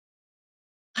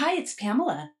Hi, it's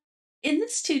Pamela. In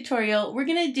this tutorial, we're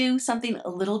going to do something a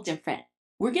little different.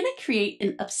 We're going to create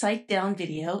an upside down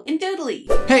video in Doodly.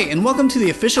 Hey, and welcome to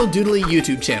the official Doodly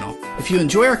YouTube channel. If you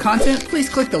enjoy our content, please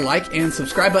click the like and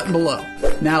subscribe button below.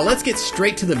 Now let's get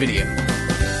straight to the video.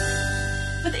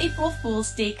 With April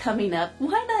Fool's Day coming up,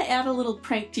 why not add a little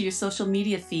prank to your social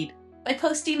media feed by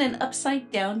posting an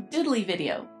upside down Doodly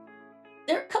video?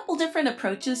 There are a couple different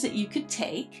approaches that you could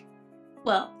take.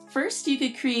 Well, first you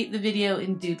could create the video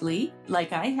in Doodly,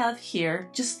 like I have here,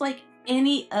 just like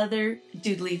any other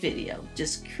Doodly video.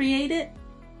 Just create it,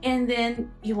 and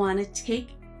then you want to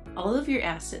take all of your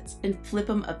assets and flip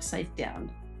them upside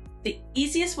down. The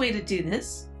easiest way to do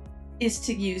this is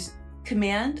to use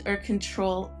Command or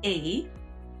Control A,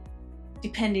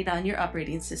 depending on your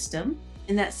operating system,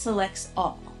 and that selects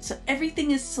all. So everything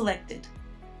is selected.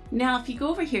 Now, if you go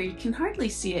over here, you can hardly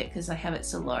see it because I have it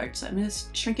so large. So I'm going to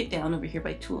shrink it down over here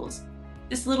by Tools.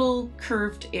 This little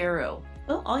curved arrow.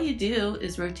 Well, all you do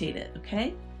is rotate it,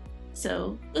 okay?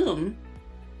 So, boom.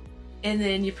 And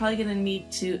then you're probably going to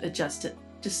need to adjust it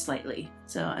just slightly.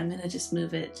 So I'm going to just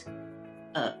move it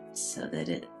up so that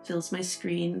it fills my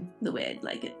screen the way I'd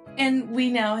like it. And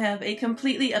we now have a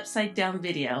completely upside down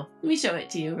video. Let me show it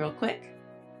to you real quick.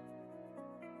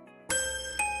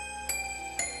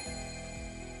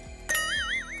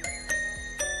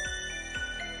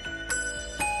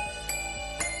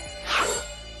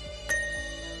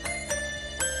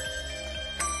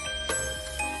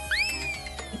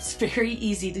 It's very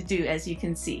easy to do, as you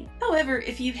can see. However,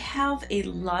 if you have a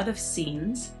lot of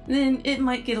scenes, then it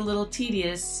might get a little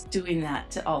tedious doing that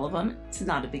to all of them. It's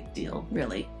not a big deal,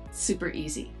 really. It's super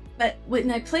easy. But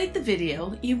when I played the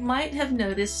video, you might have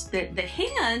noticed that the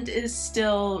hand is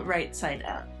still right side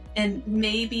up. And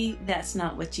maybe that's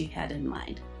not what you had in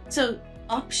mind. So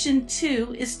option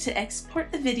 2 is to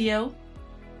export the video.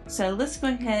 So let's go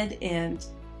ahead and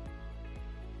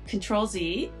Control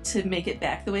Z to make it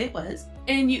back the way it was.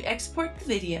 And you export the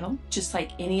video just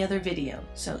like any other video.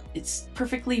 So it's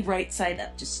perfectly right side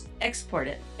up. Just export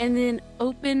it. And then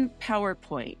open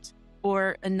PowerPoint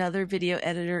or another video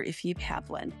editor if you have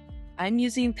one. I'm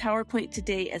using PowerPoint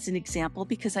today as an example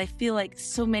because I feel like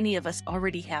so many of us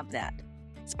already have that.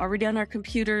 It's already on our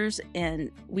computers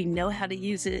and we know how to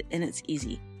use it and it's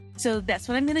easy. So that's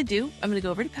what I'm going to do. I'm going to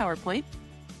go over to PowerPoint.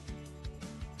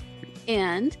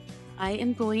 And I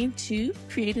am going to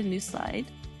create a new slide.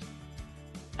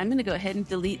 I'm going to go ahead and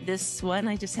delete this one.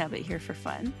 I just have it here for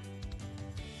fun.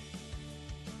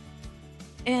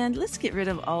 And let's get rid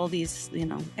of all these,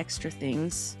 extra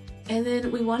things. And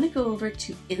then we want to go over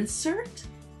to Insert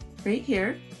right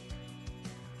here.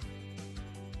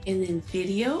 And then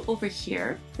Video over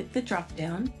here. Click the drop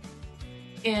down.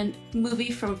 And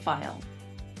Movie from File.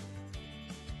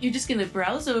 You're just going to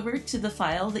browse over to the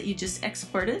file that you just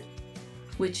exported,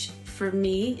 which for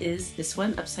me is this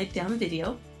one, upside down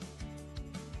video.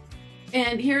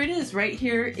 And here it is right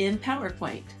here in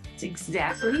PowerPoint. It's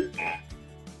exactly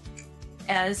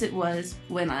as it was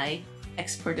when I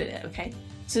exported it, okay?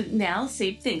 So now,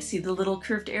 same thing. See the little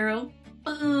curved arrow?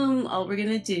 Boom! All we're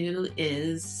gonna do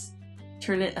is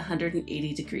turn it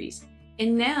 180 degrees.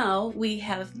 And now we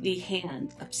have the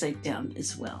hand upside down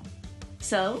as well.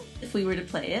 So if we were to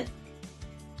play it,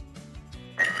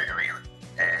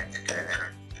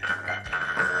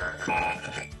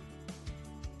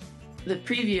 the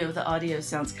preview of the audio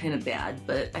sounds kind of bad,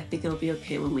 but I think it'll be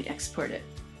okay when we export it.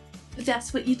 But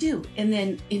that's what you do. And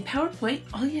then in PowerPoint,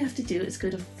 all you have to do is go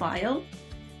to File,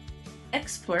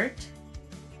 Export,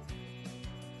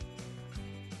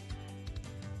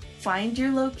 find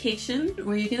your location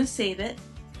where you're going to save it,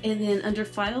 and then under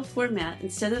File Format,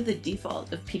 instead of the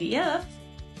default of PDF,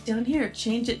 down here,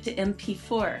 change it to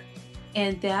MP4.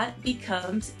 And that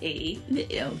becomes a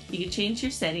video. You can change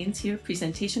your settings here,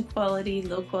 presentation quality,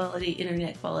 low quality,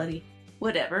 internet quality,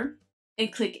 whatever, and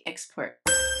click export.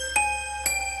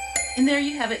 And there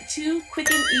you have it, 2 quick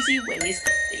and easy ways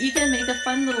that you can make a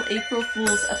fun little April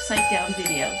Fool's upside down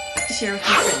video to share with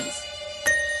your friends.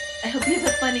 I hope you have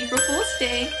a fun April Fool's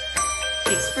Day.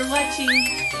 Thanks for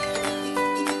watching.